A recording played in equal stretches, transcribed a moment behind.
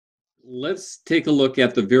Let's take a look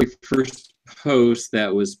at the very first post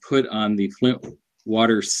that was put on the Flint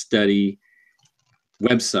Water Study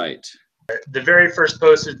website. The very first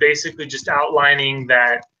post is basically just outlining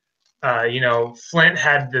that, Flint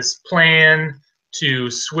had this plan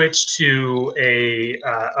to switch to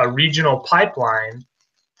a regional pipeline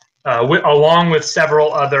along with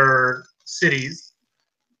several other cities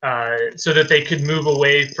so that they could move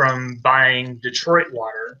away from buying Detroit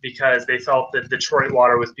water because they felt that Detroit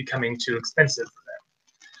water was becoming too expensive for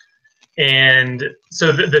them. And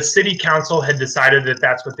so the city council had decided that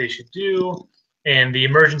that's what they should do. And the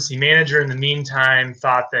emergency manager in the meantime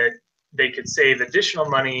thought that they could save additional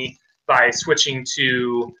money by switching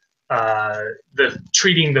to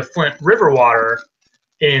treating the Flint River water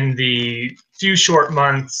in the few short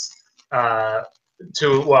months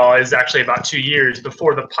it's actually about 2 years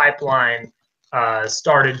before the pipeline was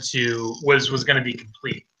going to be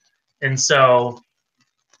complete. And so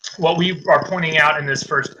what we are pointing out in this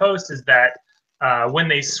first post is that when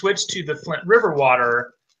they switched to the Flint River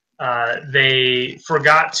water, they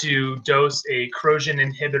forgot to dose a corrosion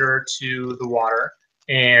inhibitor to the water,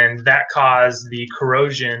 and that caused the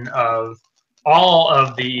corrosion of all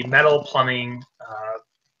of the metal plumbing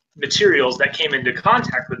materials that came into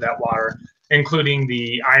contact with that water, including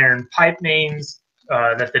the iron pipe mains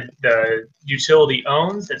that the utility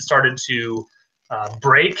owns that started to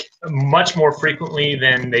break much more frequently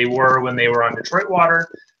than they were when they were on Detroit water.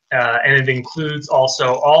 And it includes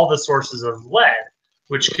also all the sources of lead,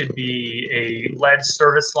 which could be a lead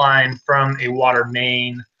service line from a water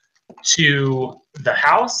main to the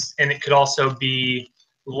house, and it could also be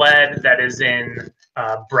lead that is in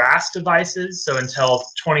brass devices. So until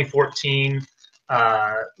 2014,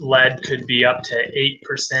 lead could be up to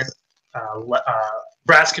 8%.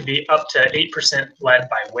 Brass could be up to 8% lead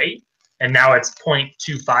by weight, and now it's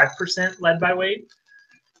 0.25% lead by weight.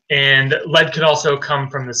 And lead could also come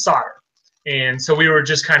from the solder. And so we were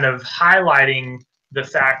just kind of highlighting the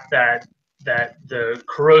fact that the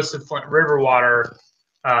corrosive Flint River water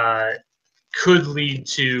could lead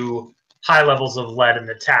to high levels of lead in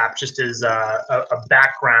the tap, just as a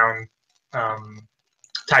background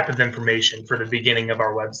type of information for the beginning of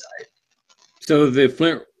our website. So the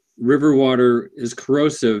Flint River water is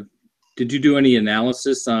corrosive. Did you do any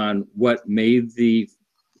analysis on what made the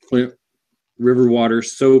Flint River water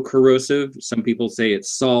so corrosive? Some people say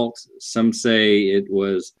it's salt. Some say it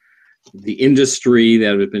was the industry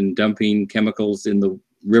that had been dumping chemicals in the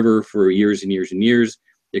river for years and years and years.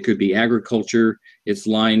 It could be agriculture. It's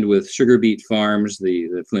lined with sugar beet farms,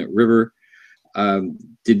 the Flint River.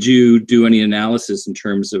 Did you do any analysis in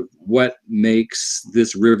terms of what makes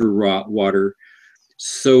this river water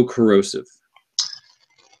so corrosive?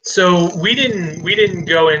 So we didn't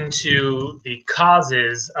go into the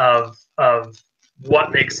causes of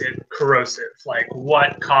what makes it corrosive, like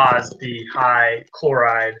what caused the high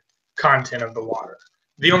chloride content of the water.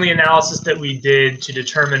 The only analysis that we did to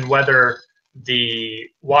determine whether the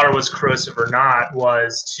water was corrosive or not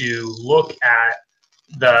was to look at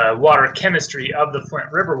the water chemistry of the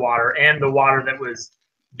Flint River water and the water that was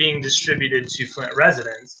being distributed to Flint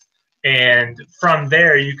residents. And from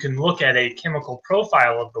there, you can look at a chemical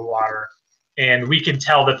profile of the water, and we can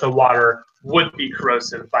tell that the water would be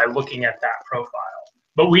corrosive by looking at that profile.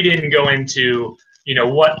 But we didn't go into,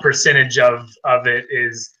 what percentage of it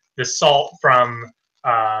is the salt from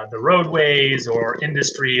the roadways or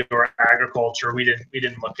industry or agriculture. We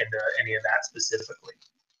didn't look into any of that specifically.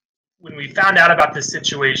 When we found out about this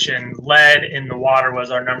situation, lead in the water was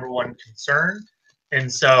our #1 concern.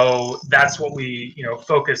 And so that's what we,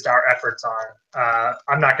 focused our efforts on.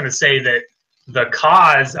 I'm not going to say that the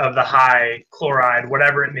cause of the high chloride,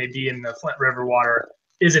 whatever it may be in the Flint River water,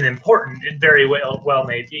 isn't important. It very well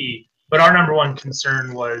may be. But our #1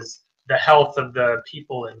 concern was the health of the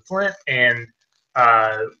people in Flint, and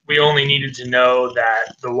we only needed to know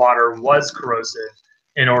that the water was corrosive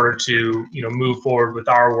in order to, move forward with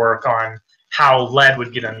our work on how lead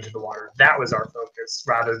would get into the water. That was our focus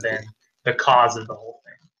rather than the cause of the whole